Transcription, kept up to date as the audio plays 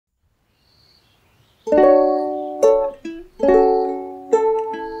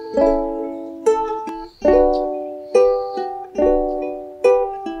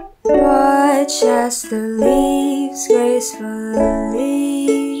gracefully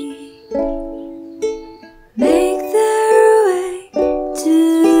make their way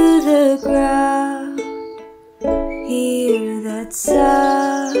to the ground. Hear that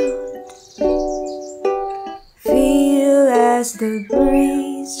sound, feel as the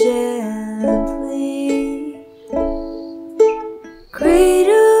breeze gently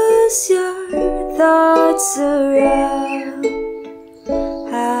cradles your thoughts around.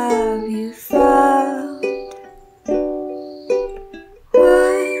 Have you found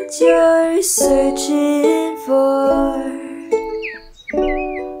what you're searching for?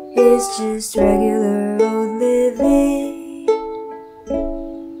 Is just regular old living.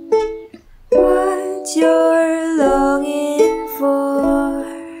 What you're longing for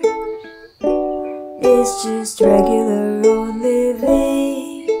is just regular old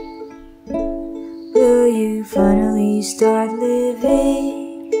living. Will you finally start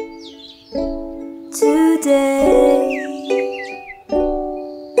living today?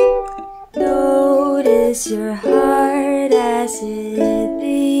 Notice your heart as it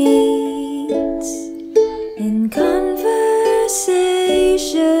beats in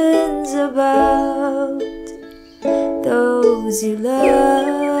conversations about those you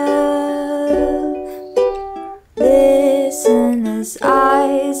love. Listen as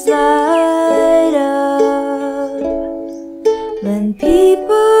eyes light up when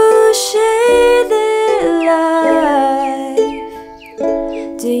people share their life.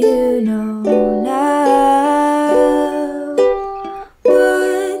 Do you know now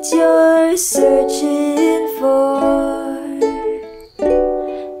what you're searching for?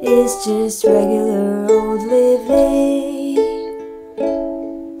 Is just regular old living.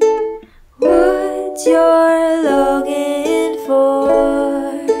 What you're longing for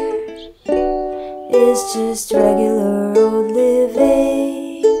is just regular old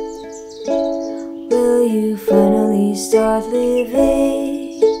living. Will you finally start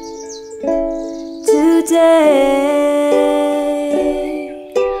living today?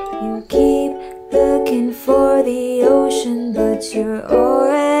 You keep looking for the ocean, but you're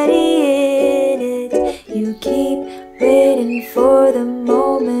already in it. You keep waiting for the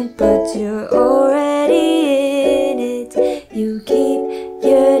moment, but you're already in it. You keep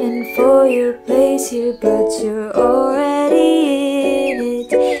yearning for your place here, but you're already in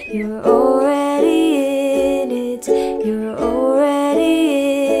it. You're already in it. You're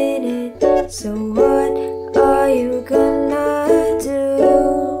already in it. So what are you gonna do?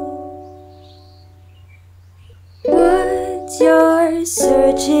 What you're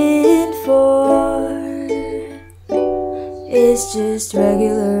searching for is just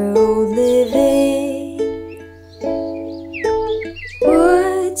regular old living.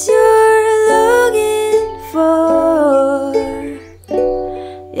 What you're longing for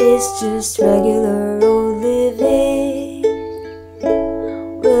is just regular old living.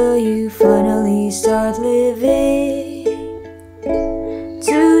 Will you finally start living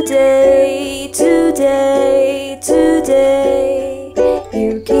today, today, today?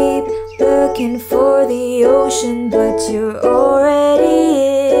 You keep looking for the ocean, but you're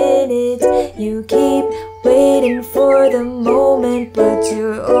already in it. You keep waiting for the moment, but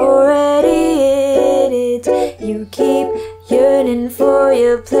you're already in it. You keep yearning for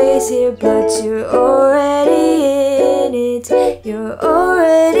your place here, but you're already in it. You're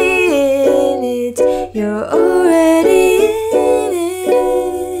already in it. You're already